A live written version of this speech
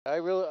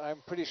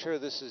I'm pretty sure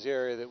this is the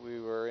area that we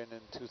were in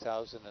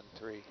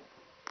 2003.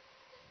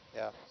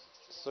 Yeah,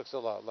 this looks a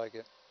lot like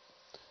it.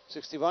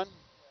 61?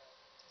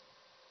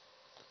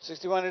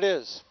 61 it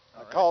is.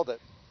 All I right. called it.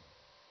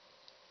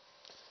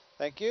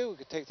 Thank you. We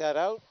could take that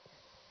out.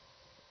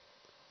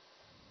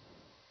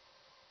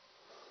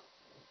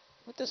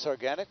 But this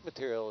organic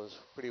material is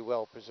pretty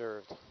well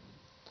preserved.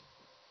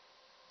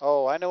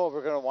 Oh, I know what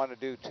we're going to want to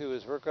do too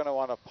is we're going to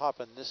want to pop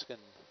a Niskin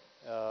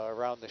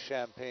around the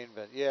champagne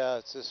vent. Yeah,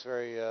 it's this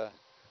very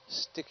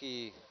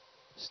sticky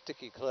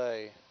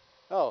clay.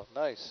 Oh,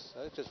 nice.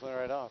 That just went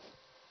right off.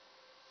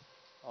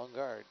 On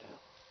guard.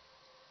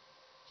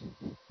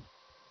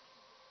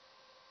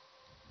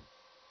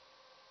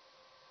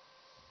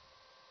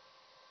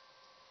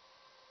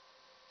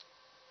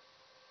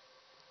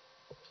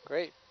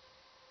 Great.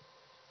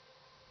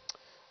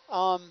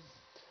 I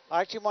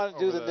actually want to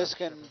do Over the the Niskin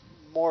champagne.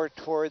 more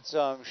towards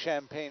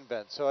Champagne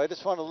Bend. So I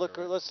just want to look,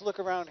 Right. let's look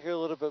around here a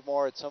little bit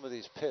more at some of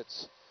these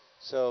pits.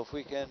 So if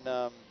we can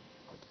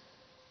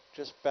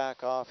just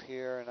back off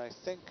here, and I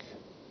think,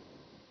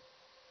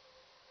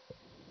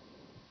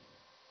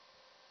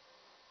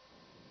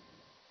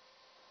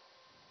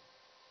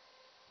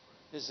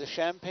 is the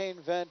Champagne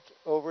vent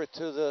over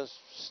to the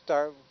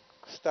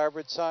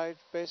starboard side,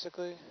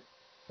 basically?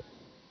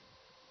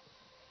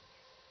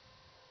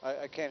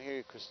 I can't hear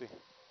you, Christy.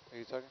 Are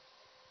you talking?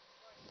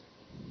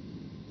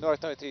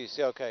 Northeast,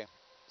 yeah, okay.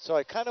 So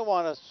I kind of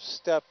want to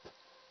step,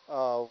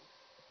 uh,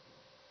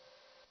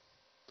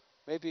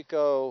 maybe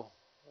go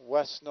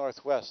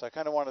west-northwest. I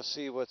kind of want to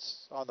see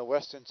what's on the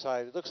western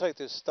side. It looks like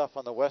there's stuff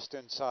on the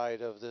western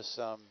side of this,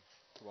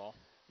 Wall.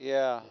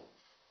 yeah. There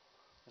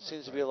That's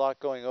seems to be a right. lot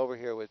going over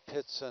here with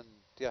pits and,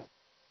 yeah.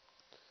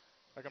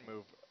 I can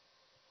move.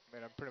 I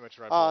mean, I'm pretty much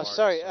right below Argus,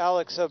 Sorry, so I can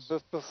Alex, move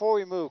this. before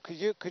we move, could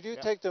you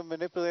Yeah. take the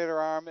manipulator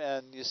arm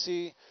and you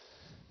see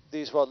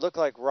these what look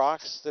like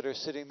rocks that are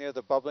sitting near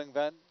the bubbling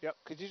vent? Yep.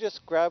 Could you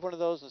just grab one of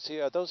those and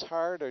see, are those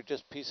hard or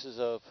just pieces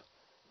of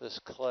this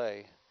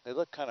clay? They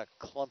look kind of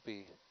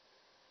clumpy.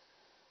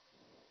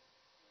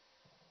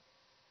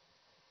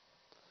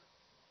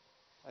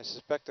 I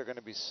suspect they're going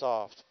to be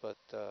soft, but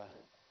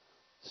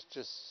let's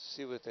just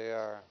see what they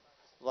are.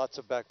 Lots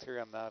of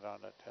bacteria mat on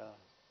it.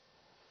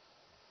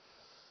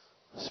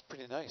 It's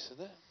pretty nice, isn't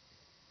it?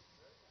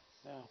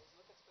 Yeah.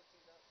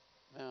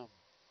 Yeah.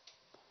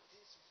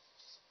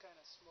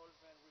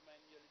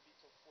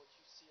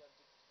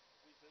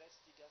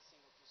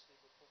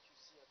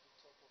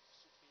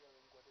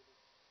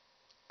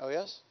 Oh,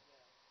 yes?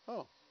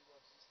 Oh.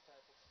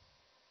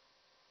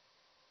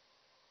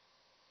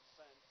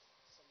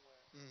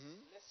 Mm-hmm.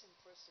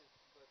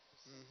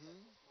 Mm-hmm.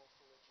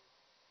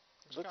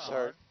 It's kind Looks of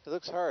hard. hard. It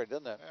looks hard,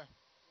 doesn't it?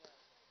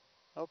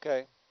 Yeah.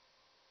 Okay.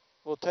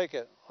 We'll take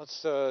it.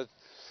 Let's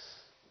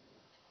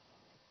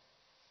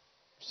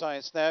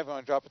science nav.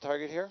 Want to drop a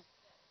target here?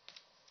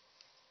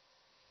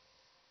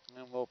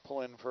 And we'll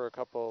pull in for a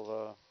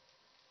couple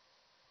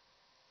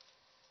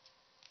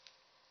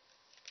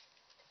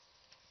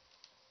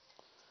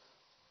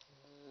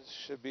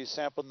should be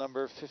sample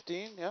number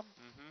 15, yeah?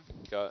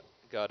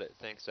 Got it.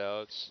 Thanks,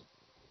 Alex.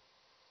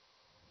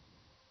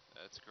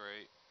 That's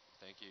great.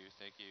 Thank you.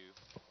 Thank you.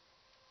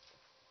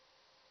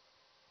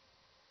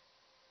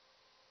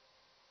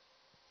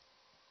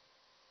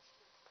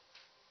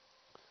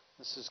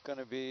 This is going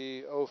to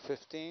be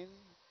 015.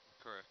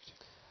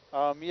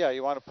 Correct. Yeah,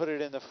 you want to put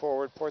it in the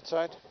forward port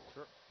side?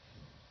 Sure.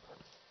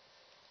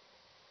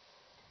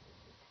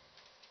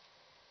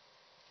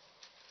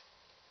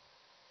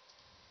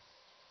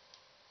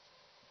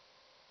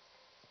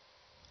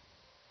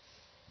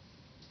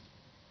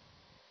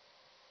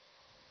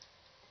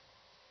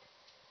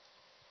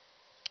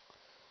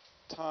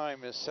 Time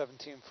is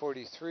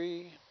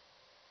 1743.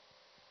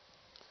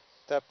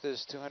 Depth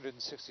is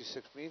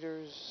 266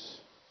 meters.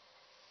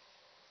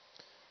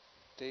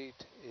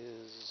 Date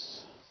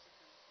is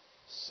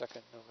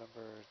 2nd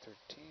November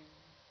 13.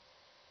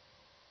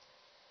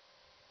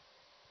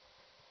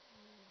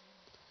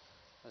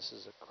 This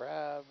is a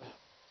crab.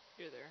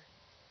 You're there.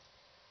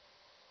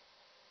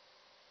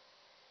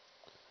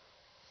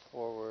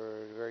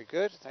 Forward, very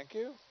good, thank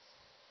you.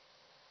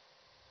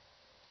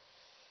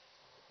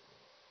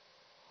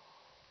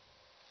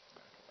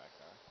 Come back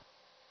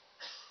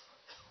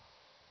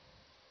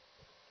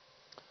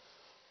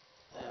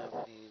now.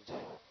 And we need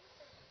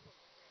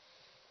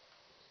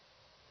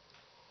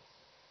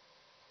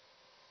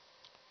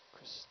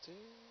Christy.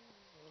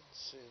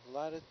 Let's see,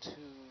 latitude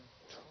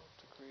 12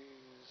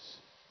 degrees,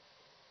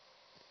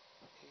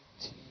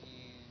 18.0742,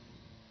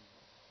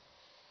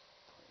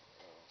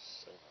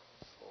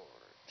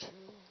 14.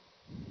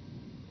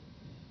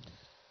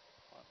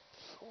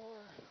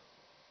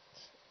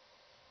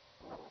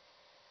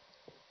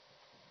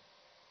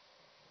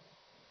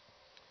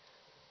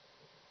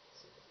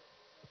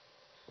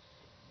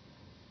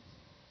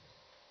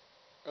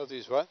 Oh,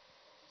 these what?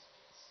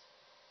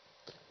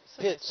 It's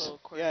a nice Pits. little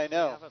Yeah, I aquarium we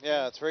know. have up Yeah,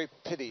 there. it's very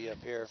pitty up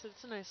here.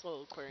 It's a nice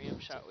little aquarium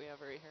shot we have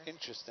right here.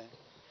 Interesting.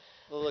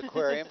 Little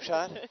aquarium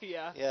shot?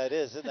 Yeah. Yeah, it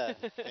is, isn't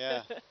it?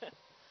 Yeah.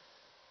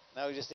 Now we just